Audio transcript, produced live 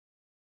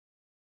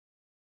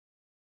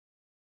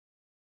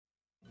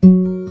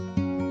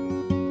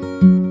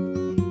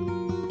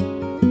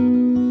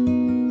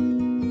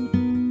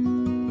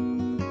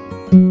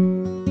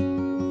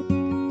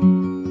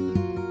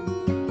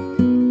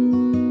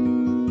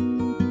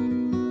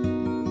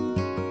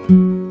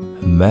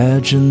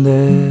Imagine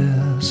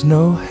there's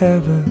no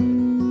heaven.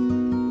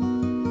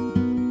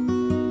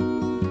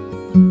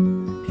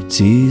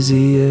 It's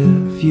easy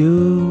if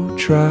you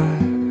try,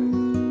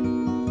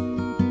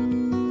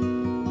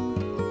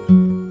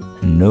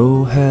 and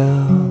no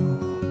hell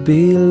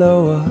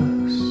below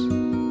us,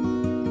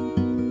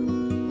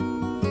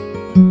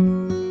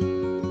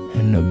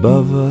 and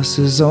above us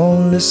is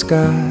only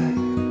sky.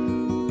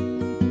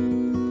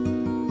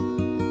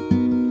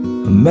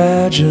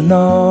 Imagine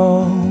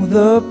all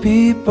the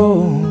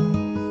people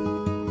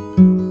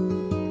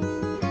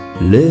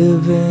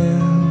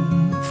living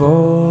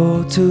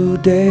for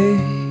today.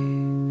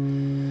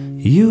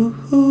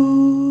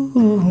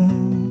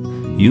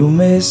 You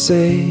may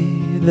say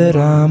that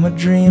I'm a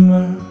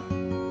dreamer,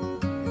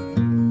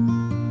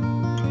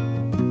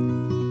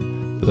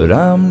 but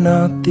I'm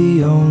not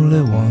the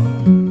only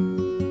one.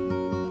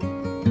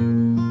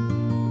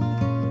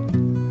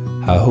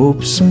 I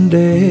hope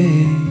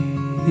someday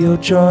you'll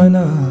join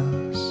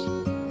us,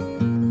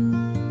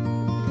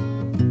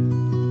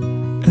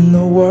 and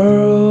the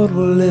world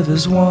will live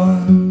as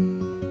one.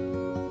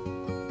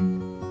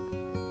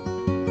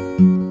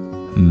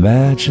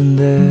 Imagine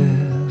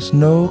there's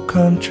no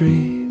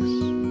countries.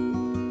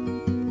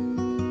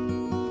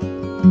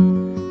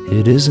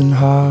 It isn't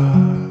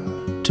hard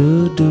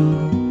to do.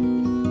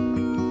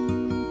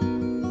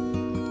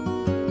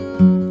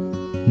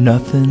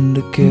 Nothing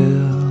to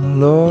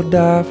kill or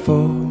die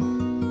for.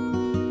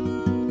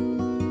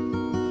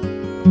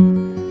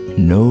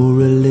 No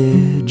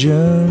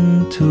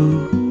religion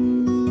too.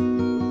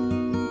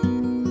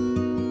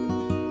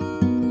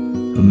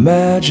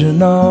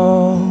 Imagine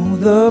all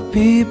the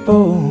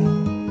people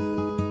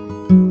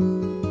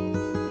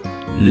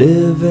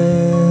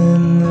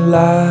living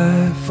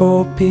life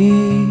for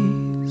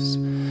peace.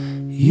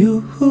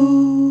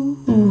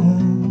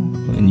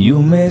 And you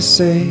may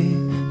say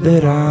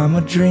that I'm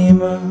a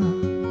dreamer,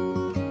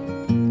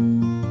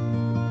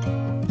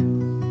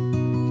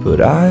 but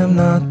I am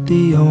not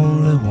the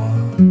only one.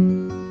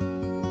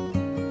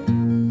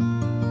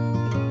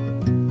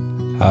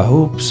 I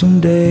hope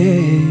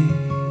someday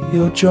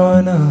you'll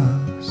join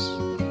us,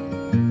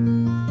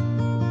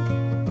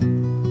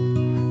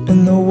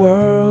 and the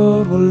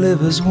world will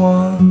live as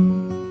one.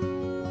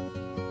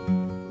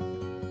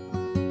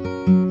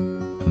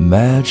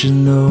 Imagine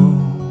no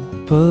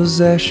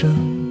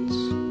possessions.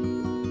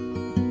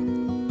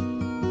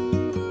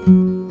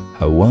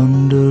 I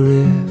wonder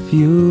if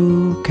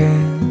you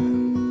can.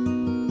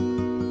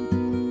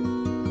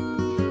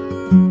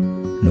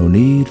 No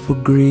need for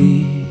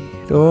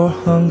greed or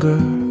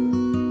hunger.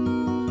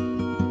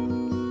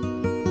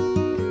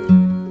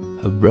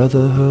 A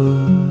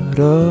brotherhood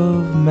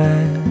of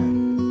man.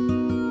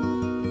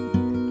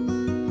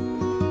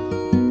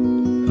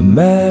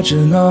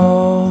 Imagine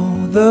all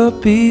the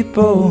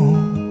people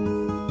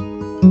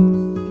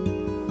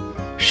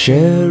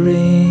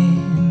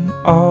sharing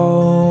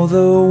all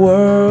the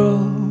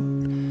world.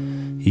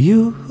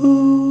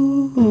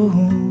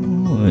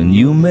 And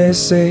you may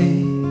say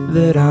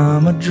that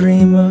I'm a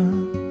dreamer,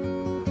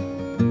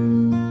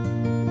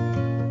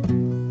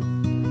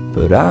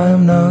 but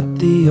I'm not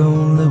the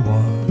only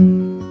one.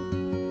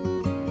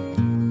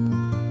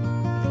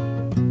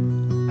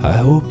 I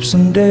hope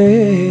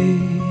someday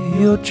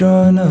you'll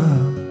join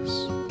us,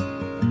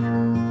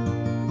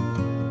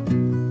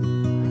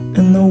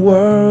 and the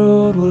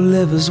world will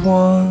live as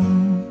one.